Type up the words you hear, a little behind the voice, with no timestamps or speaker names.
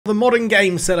The modern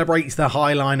game celebrates the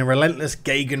high line and relentless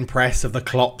gegenpress of the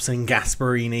Klopps and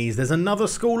Gasperinis. There's another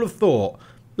school of thought,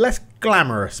 less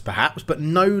glamorous perhaps, but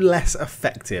no less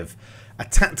effective. A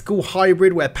tactical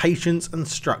hybrid where patience and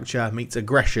structure meets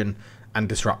aggression and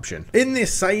disruption. In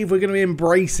this save, we're going to be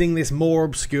embracing this more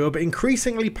obscure but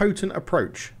increasingly potent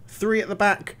approach. 3 at the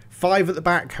back, 5 at the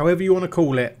back, however you want to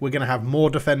call it, we're going to have more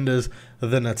defenders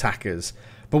than attackers.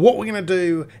 But what we're going to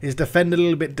do is defend a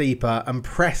little bit deeper and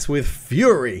press with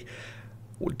fury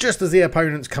just as the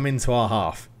opponents come into our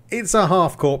half. It's a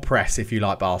half-court press if you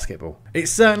like basketball. It's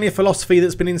certainly a philosophy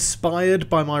that's been inspired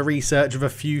by my research of a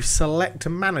few select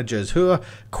managers who are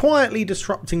quietly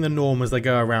disrupting the norm as they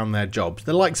go around their jobs.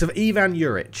 The likes of Ivan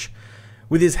Juric.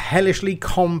 With his hellishly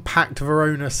compact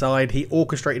Verona side, he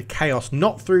orchestrated chaos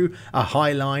not through a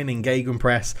high line in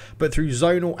gegenpress, but through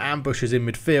zonal ambushes in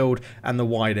midfield and the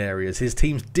wide areas. His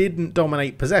teams didn't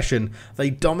dominate possession, they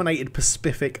dominated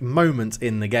specific moments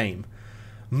in the game.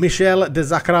 Michel de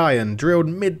Zakarian drilled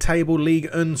mid-table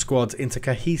Ligue 1 squads into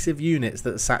cohesive units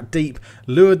that sat deep,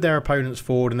 lured their opponents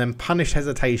forward and then punished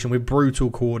hesitation with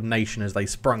brutal coordination as they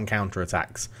sprung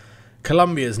counter-attacks.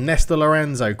 Colombia's Néstor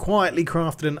Lorenzo quietly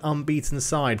crafted an unbeaten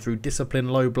side through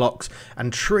disciplined low blocks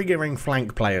and triggering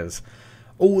flank players.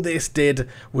 All this did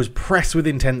was press with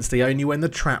intensity only when the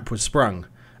trap was sprung.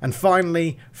 And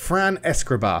finally, Fran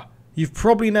Escribá. You've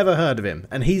probably never heard of him,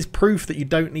 and he's proof that you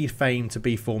don't need fame to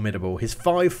be formidable. His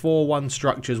 5-4-1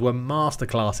 structures were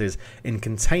masterclasses in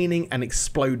containing and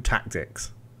explode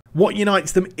tactics. What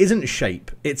unites them isn't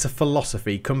shape, it's a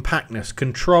philosophy, compactness,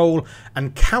 control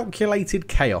and calculated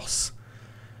chaos.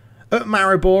 At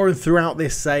Maribor and throughout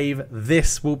this save,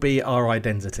 this will be our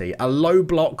identity. A low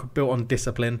block built on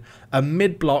discipline, a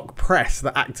mid-block press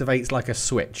that activates like a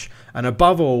switch, and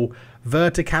above all,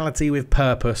 verticality with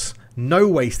purpose, no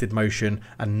wasted motion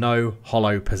and no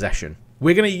hollow possession.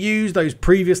 We're going to use those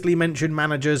previously mentioned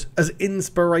managers as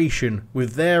inspiration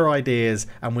with their ideas,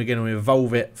 and we're going to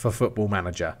evolve it for Football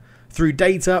Manager. Through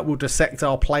data, we'll dissect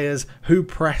our players, who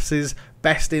presses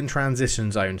best in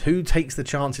transition zones, who takes the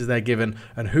chances they're given,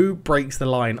 and who breaks the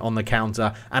line on the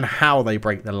counter, and how they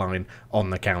break the line on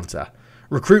the counter.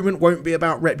 Recruitment won't be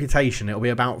about reputation, it'll be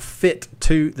about fit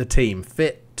to the team,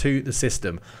 fit to the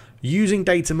system. Using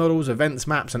data models, events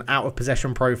maps and out of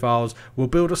possession profiles, we'll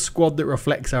build a squad that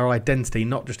reflects our identity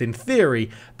not just in theory,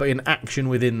 but in action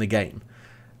within the game.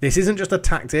 This isn't just a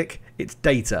tactic, it's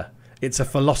data, it's a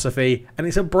philosophy, and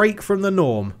it's a break from the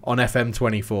norm on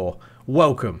FM24.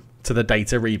 Welcome to the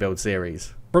Data Rebuild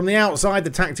series. From the outside, the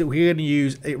tactic we're going to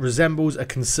use, it resembles a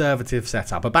conservative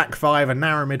setup. A back 5, a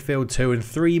narrow midfield 2 and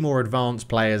 3 more advanced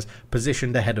players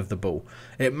positioned ahead of the ball.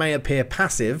 It may appear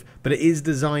passive, but it is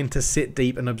designed to sit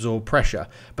deep and absorb pressure.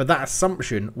 But that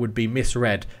assumption would be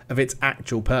misread of its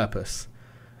actual purpose.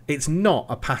 It's not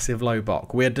a passive low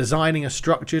block. We're designing a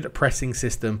structured pressing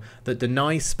system that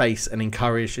denies space and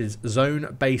encourages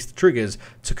zone-based triggers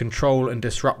to control and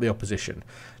disrupt the opposition.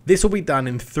 This will be done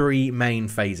in 3 main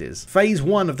phases. Phase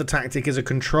 1 of the tactic is a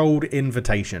controlled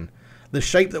invitation. The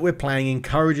shape that we're playing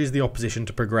encourages the opposition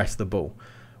to progress the ball.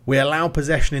 We allow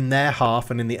possession in their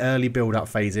half, and in the early build-up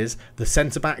phases, the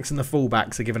centre-backs and the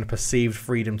full-backs are given a perceived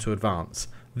freedom to advance.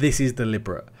 This is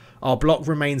deliberate. Our block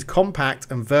remains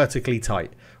compact and vertically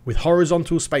tight, with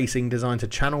horizontal spacing designed to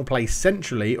channel play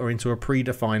centrally or into a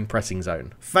predefined pressing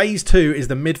zone. Phase 2 is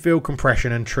the midfield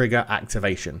compression and trigger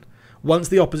activation. Once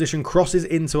the opposition crosses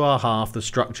into our half, the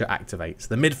structure activates.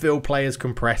 The midfield players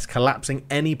compress, collapsing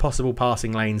any possible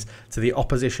passing lanes to the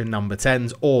opposition number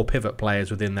 10s or pivot players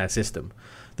within their system.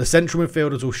 The central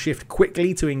midfielders will shift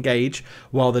quickly to engage,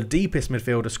 while the deepest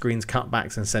midfielder screens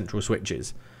cutbacks and central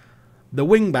switches. The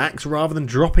wing-backs, rather than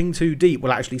dropping too deep,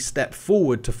 will actually step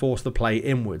forward to force the play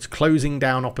inwards, closing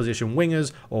down opposition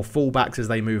wingers or full-backs as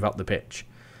they move up the pitch.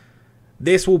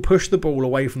 This will push the ball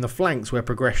away from the flanks where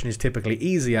progression is typically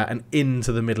easier and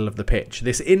into the middle of the pitch.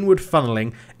 This inward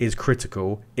funneling is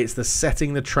critical. It's the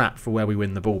setting the trap for where we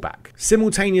win the ball back.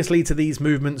 Simultaneously to these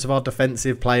movements of our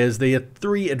defensive players, the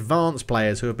 3 advanced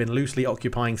players who have been loosely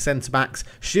occupying centre-backs,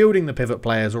 shielding the pivot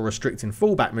players or restricting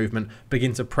full-back movement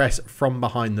begin to press from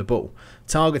behind the ball,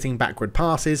 targeting backward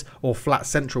passes or flat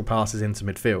central passes into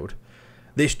midfield.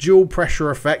 This dual pressure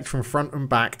effect from front and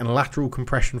back and lateral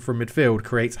compression from midfield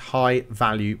creates high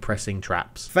value pressing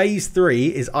traps. Phase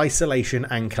 3 is isolation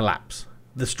and collapse.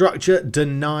 The structure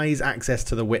denies access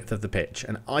to the width of the pitch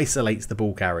and isolates the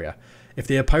ball carrier. If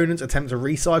the opponents attempt to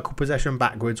recycle possession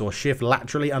backwards or shift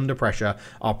laterally under pressure,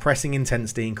 our pressing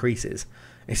intensity increases.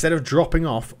 Instead of dropping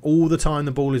off all the time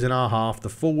the ball is in our half, the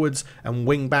forwards and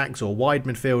wing backs or wide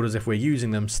midfielders, if we're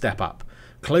using them, step up,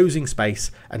 closing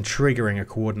space and triggering a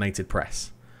coordinated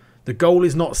press. The goal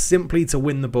is not simply to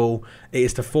win the ball, it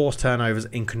is to force turnovers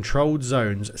in controlled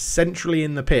zones centrally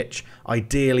in the pitch,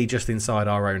 ideally just inside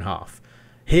our own half.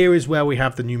 Here is where we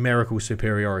have the numerical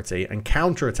superiority, and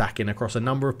counter-attacking across a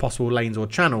number of possible lanes or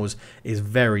channels is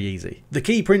very easy. The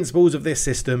key principles of this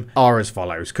system are as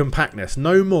follows. Compactness,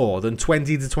 no more than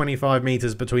 20 to 25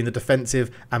 metres between the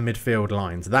defensive and midfield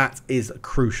lines. That is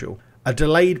crucial. A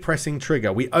delayed pressing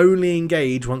trigger. We only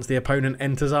engage once the opponent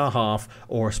enters our half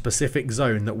or a specific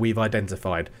zone that we've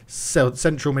identified. So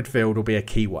central midfield will be a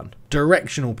key one.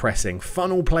 Directional pressing.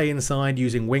 Funnel play inside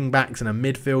using wing backs and a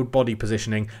midfield body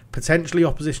positioning, potentially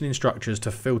oppositioning structures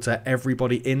to filter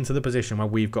everybody into the position where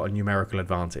we've got a numerical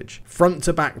advantage. Front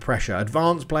to back pressure.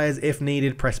 Advanced players, if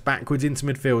needed, press backwards into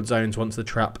midfield zones once the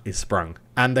trap is sprung.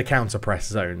 And the counter press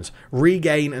zones.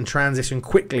 Regain and transition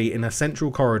quickly in a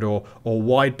central corridor or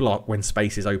wide block when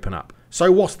spaces open up.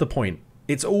 So what's the point?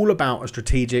 It's all about a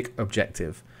strategic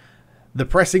objective. The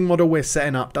pressing model we're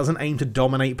setting up doesn't aim to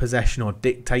dominate possession or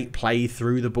dictate play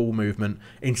through the ball movement.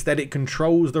 Instead, it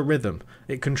controls the rhythm,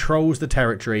 it controls the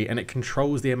territory, and it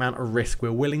controls the amount of risk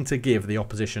we're willing to give the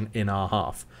opposition in our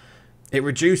half. It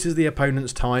reduces the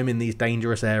opponent's time in these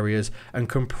dangerous areas and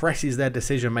compresses their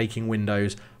decision-making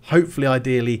windows, hopefully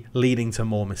ideally leading to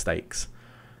more mistakes.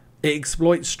 It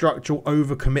exploits structural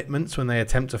overcommitments when they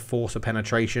attempt to force a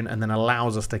penetration and then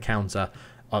allows us to counter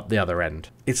at the other end.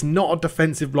 It's not a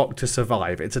defensive block to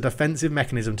survive, it's a defensive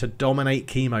mechanism to dominate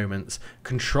key moments,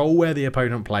 control where the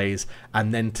opponent plays,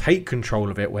 and then take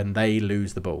control of it when they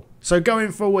lose the ball. So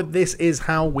going forward, this is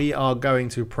how we are going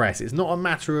to press. It's not a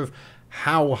matter of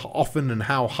how often and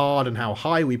how hard and how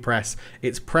high we press,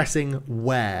 it's pressing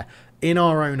where? In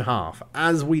our own half.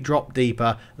 As we drop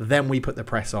deeper, then we put the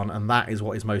press on, and that is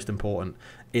what is most important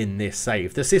in this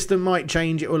save. The system might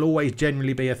change. It will always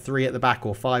generally be a 3 at the back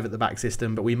or 5 at the back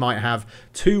system, but we might have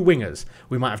 2 wingers.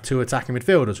 We might have 2 attacking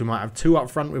midfielders. We might have 2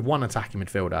 up front with 1 attacking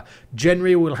midfielder.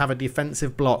 Generally, we'll have a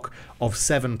defensive block of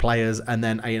 7 players and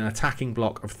then an attacking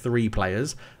block of 3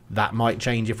 players. That might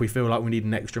change if we feel like we need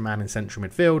an extra man in central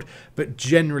midfield, but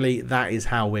generally that is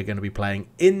how we're going to be playing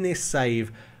in this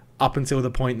save up until the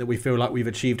point that we feel like we've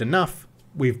achieved enough,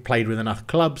 we've played with enough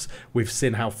clubs, we've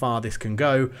seen how far this can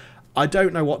go. I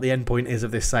don't know what the end point is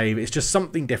of this save, it's just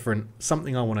something different,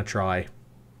 something I want to try.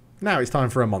 Now it's time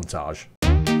for a montage.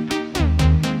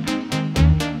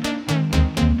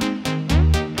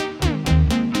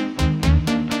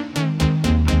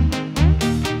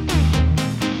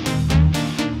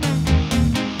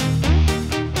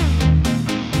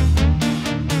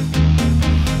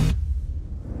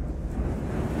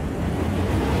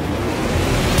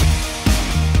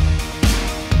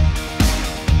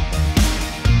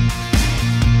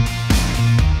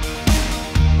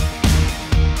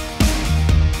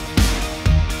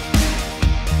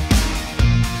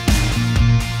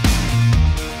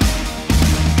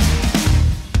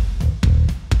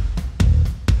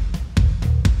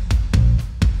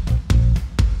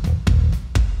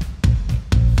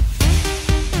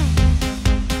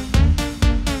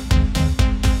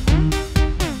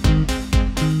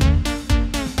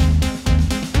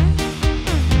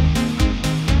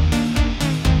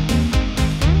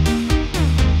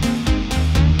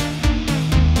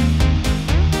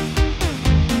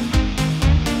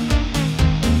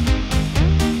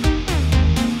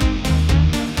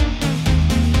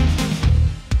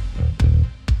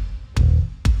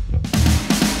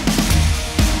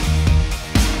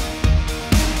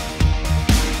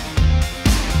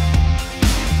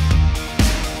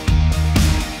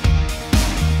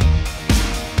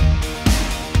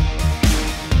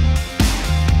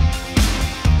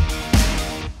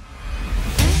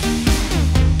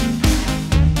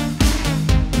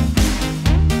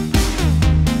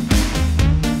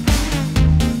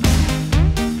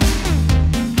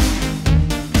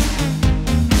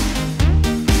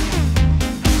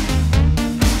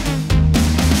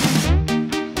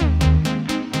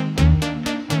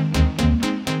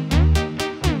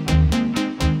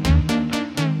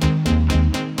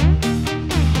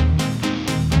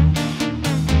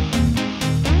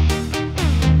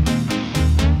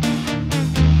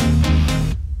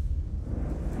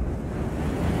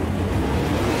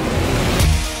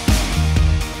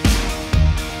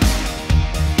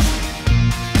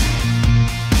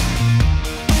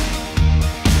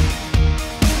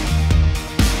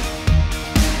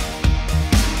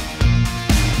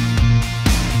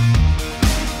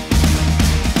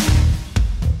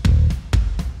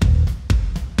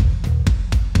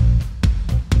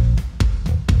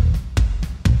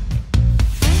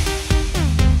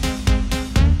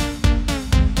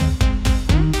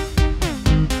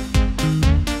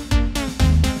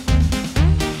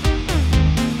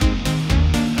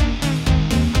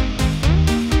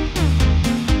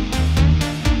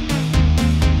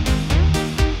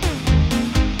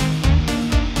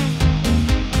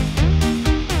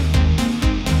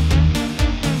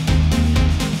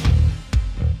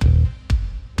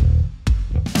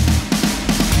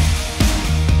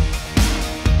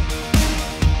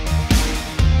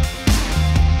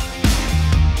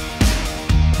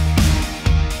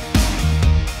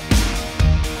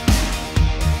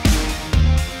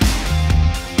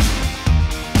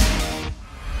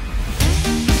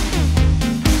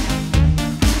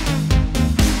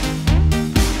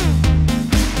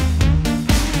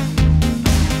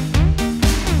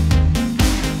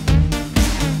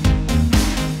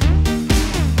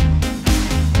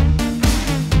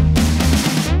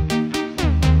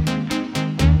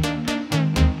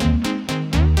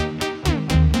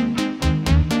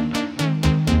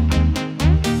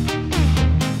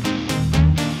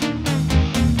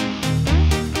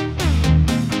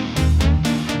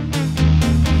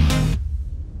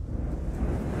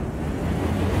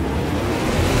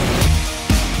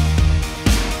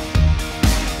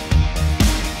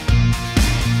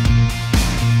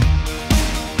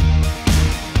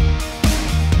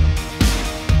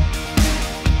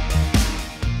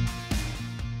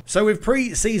 So with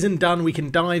pre-season done, we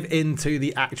can dive into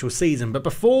the actual season. But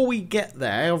before we get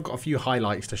there, I've got a few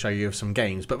highlights to show you of some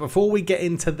games. But before we get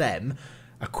into them,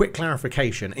 a quick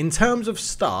clarification. In terms of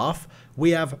staff, we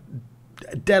have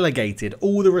delegated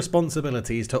all the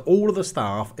responsibilities to all of the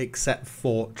staff except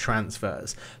for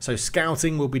transfers. So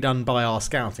scouting will be done by our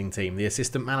scouting team. The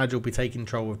assistant manager will be taking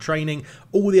control of training.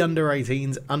 All the under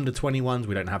 18s, under 21s,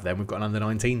 we don't have them, we've got an under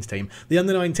 19s team. The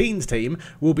under 19s team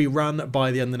will be run by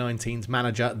the under 19s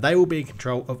manager. They will be in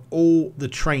control of all the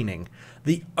training.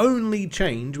 The only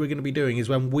change we're going to be doing is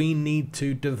when we need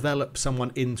to develop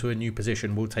someone into a new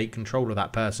position, we'll take control of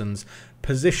that person's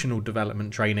positional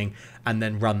development training and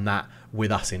then run that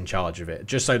with us in charge of it,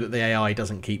 just so that the AI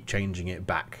doesn't keep changing it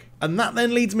back. And that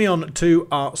then leads me on to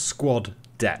our squad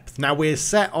depth. Now we're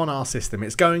set on our system.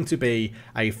 It's going to be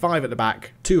a 5 at the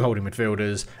back, 2 holding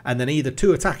midfielders, and then either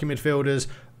 2 attacking midfielders,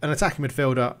 an attacking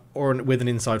midfielder, or with an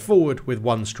inside forward with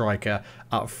 1 striker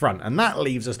up front. And that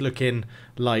leaves us looking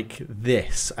like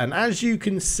this. And as you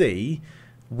can see,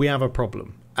 we have a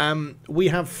problem. We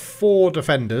have 4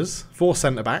 defenders, 4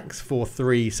 centre-backs for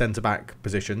 3 centre-back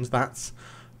positions. That's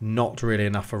not really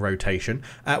enough for rotation.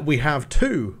 We have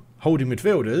 2 holding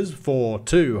midfielders for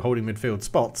 2 holding midfield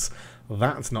spots.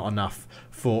 That's not enough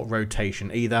for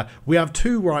rotation either. We have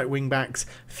 2 right wing backs,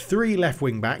 3 left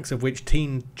wing backs, of which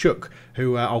Teen Chuk,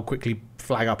 who I'll quickly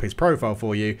flag up his profile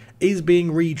for you, is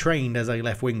being retrained as a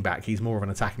left wing back. He's more of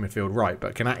an attacking midfield right,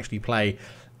 but can actually play,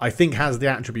 I think has the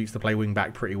attributes to play wing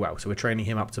back pretty well. So we're training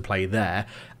him up to play there.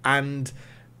 And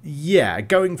yeah,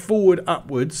 going forward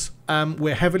upwards,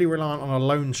 we're heavily reliant on a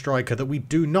loan striker that we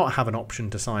do not have an option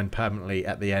to sign permanently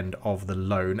at the end of the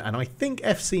loan. And I think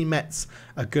FC Metz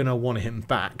are going to want him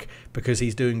back because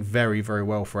he's doing very, very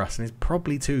well for us and is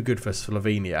probably too good for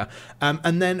Slovenia.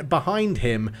 And then behind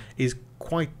him is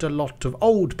quite a lot of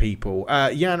old people.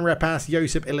 Jan Repas,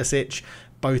 Josip Ilicic,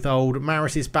 both old.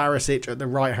 Marisis Barisic at the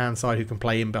right-hand side, who can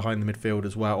play in behind the midfield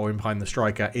as well, or in behind the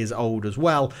striker, is old as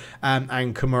well.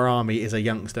 And Kumarami is a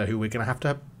youngster who we're going to have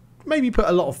to maybe put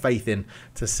a lot of faith in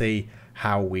to see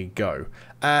how we go.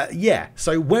 Yeah,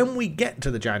 so when we get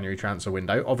to the January transfer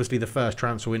window, obviously the first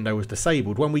transfer window was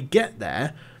disabled. When we get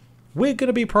there, we're going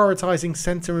to be prioritising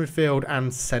centre midfield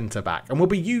and centre back, and we'll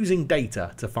be using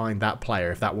data to find that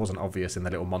player, if that wasn't obvious in the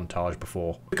little montage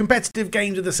before. The competitive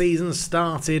games of the season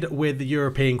started with the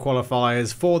European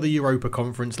qualifiers for the Europa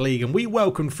Conference League, and we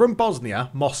welcomed from Bosnia,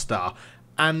 Mostar,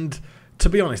 and to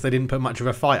be honest, they didn't put much of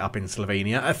a fight up in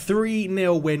Slovenia. A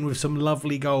 3-0 win with some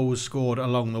lovely goals scored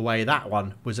along the way. That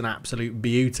one was an absolute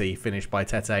beauty, finished by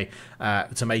Tete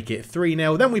to make it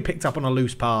 3-0. Then we picked up on a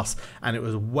loose pass, and it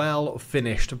was well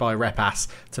finished by Repas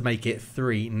to make it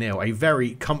 3-0. A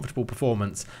very comfortable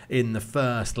performance in the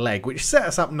first leg, which set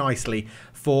us up nicely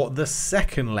for the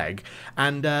second leg.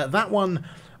 And that one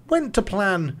went to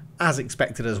plan as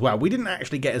expected as well. We didn't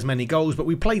actually get as many goals, but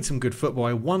we played some good football.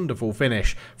 A wonderful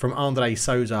finish from Andre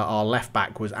Souza, our left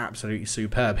back, was absolutely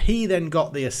superb. He then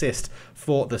got the assist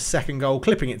for the second goal,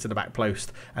 clipping it to the back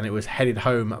post, and it was headed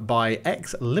home by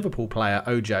ex-Liverpool player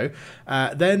Ojo.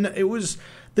 Then it was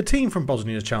the team from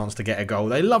Bosnia's chance to get a goal.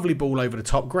 They lovely ball over the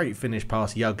top, great finish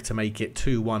past Jug to make it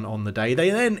 2-1 on the day. They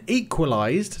then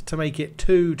equalised to make it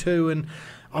 2-2, and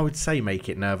I would say make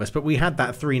it nervous, but we had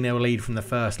that 3-0 lead from the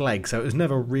first leg, so it was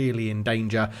never really in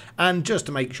danger. And just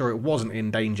to make sure it wasn't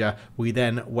in danger, we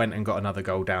then went and got another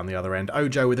goal down the other end.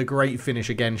 Ojo with a great finish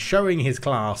again, showing his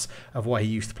class of why he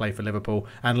used to play for Liverpool.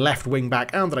 And left wing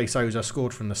back Andre Souza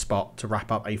scored from the spot to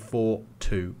wrap up a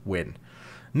 4-2 win.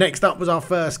 Next up was our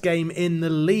first game in the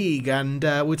league, and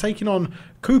we're taking on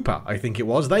Cooper, I think it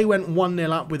was. They went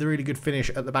 1-0 up with a really good finish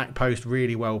at the back post,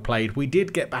 really well played. We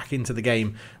did get back into the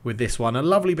game with this one. A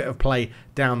lovely bit of play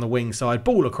down the wing side,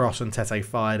 ball across, and Tete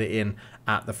fired it in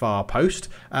at the far post.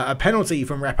 A penalty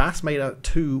from Repas made a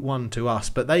 2-1 to us,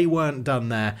 but they weren't done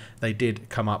there. They did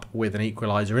come up with an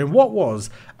equaliser in what was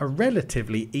a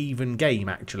relatively even game,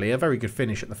 actually. A very good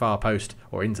finish at the far post,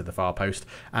 or into the far post.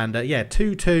 And yeah,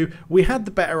 2-2. We had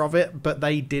the better of it, but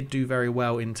they did do very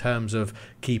well in terms of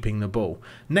keeping the ball.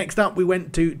 Next up, we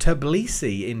went to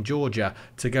Tbilisi in Georgia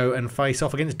to go and face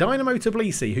off against Dynamo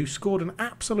Tbilisi, who scored an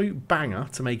absolute banger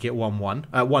to make it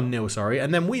 1-0, sorry.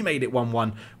 And then we made it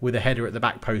 1-1 with a header at the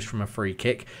back post from a free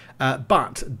kick.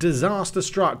 But disaster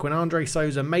struck when Andre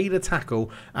Souza made a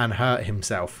tackle and hurt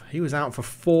himself. He was out for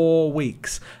 4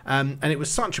 weeks. And it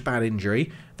was such a bad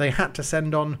injury, they had to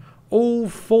send on all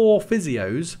 4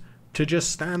 physios to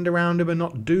just stand around him and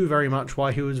not do very much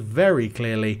while he was very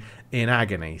clearly in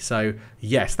agony. So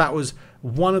yes, that was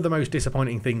one of the most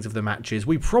disappointing things of the matches.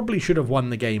 We probably should have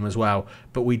won the game as well,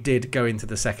 but we did go into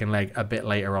the second leg a bit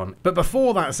later on. But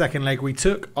before that second leg, we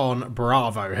took on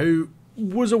Bravo, who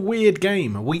was a weird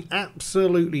game. We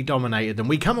absolutely dominated them.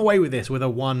 We come away with this with a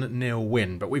 1-0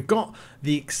 win, but we've got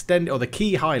the the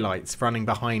key highlights running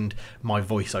behind my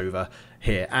voiceover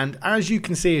here. And as you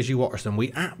can see as you watch them,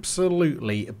 we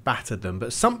absolutely battered them.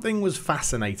 But something was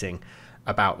fascinating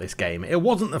about this game. It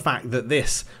wasn't the fact that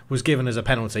this was given as a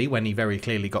penalty when he very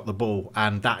clearly got the ball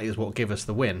and that is what gave us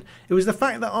the win. It was the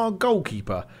fact that our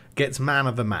goalkeeper gets man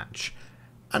of the match.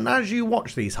 And as you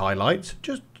watch these highlights,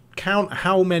 just count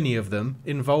how many of them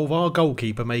involve our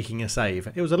goalkeeper making a save.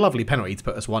 It was a lovely penalty to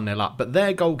put us 1-0 up, but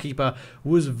their goalkeeper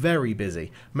was very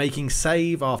busy, making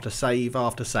save after save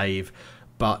after save,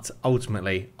 but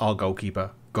ultimately our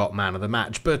goalkeeper got man of the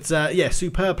match. But yeah,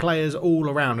 superb players all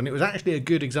around, and it was actually a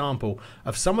good example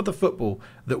of some of the football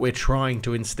that we're trying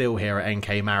to instill here at NK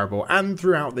Maribor and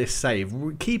throughout this save.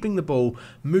 We're keeping the ball,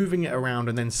 moving it around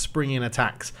and then springing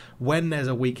attacks when there's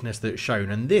a weakness that's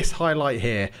shown, and this highlight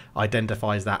here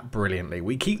identifies that brilliantly.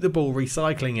 We keep the ball,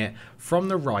 recycling it from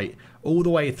the right all the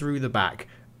way through the back.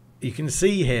 You can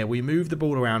see here we move the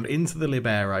ball around into the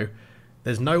libero.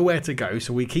 There's nowhere to go,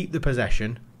 so we keep the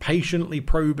possession, patiently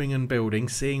probing and building,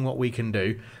 seeing what we can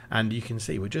do, and you can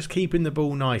see we're just keeping the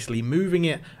ball nicely, moving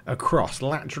it across,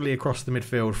 laterally across the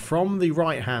midfield from the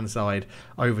right hand side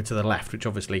over to the left, which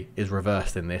obviously is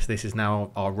reversed in this. This is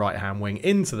now our right hand wing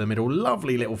into the middle.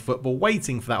 Lovely little football,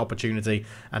 waiting for that opportunity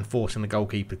and forcing the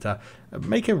goalkeeper to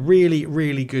make a really,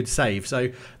 really good save.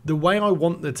 So the way I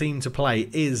want the team to play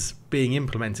is being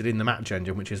implemented in the match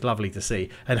engine, which is lovely to see.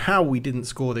 And how we didn't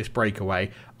score this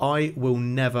breakaway, I will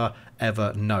never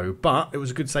ever know. But it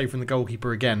was a good save from the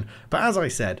goalkeeper again. But as I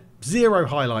said, 0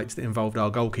 highlights that involved our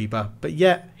goalkeeper, but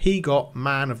yet he got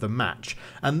man of the match.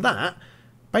 And that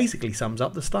basically sums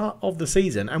up the start of the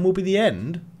season and will be the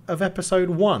end of episode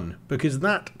 1, because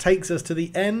that takes us to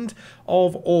the end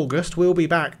of August. We'll be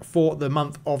back for the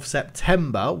month of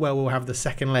September, where we'll have the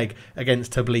second leg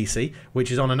against Tbilisi,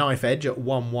 which is on a knife edge at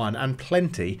 1-1, and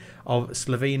plenty of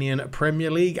Slovenian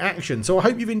Premier League action. So I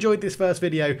hope you've enjoyed this first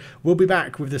video. We'll be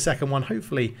back with the second one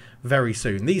hopefully very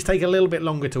soon. These take a little bit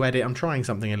longer to edit. I'm trying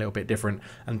something a little bit different,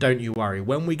 and don't you worry,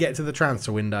 when we get to the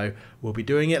transfer window, we'll be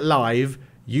doing it live,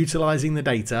 utilising the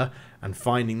data and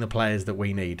finding the players that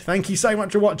we need. Thank you so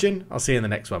much for watching. I'll see you in the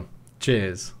next one.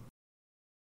 Cheers.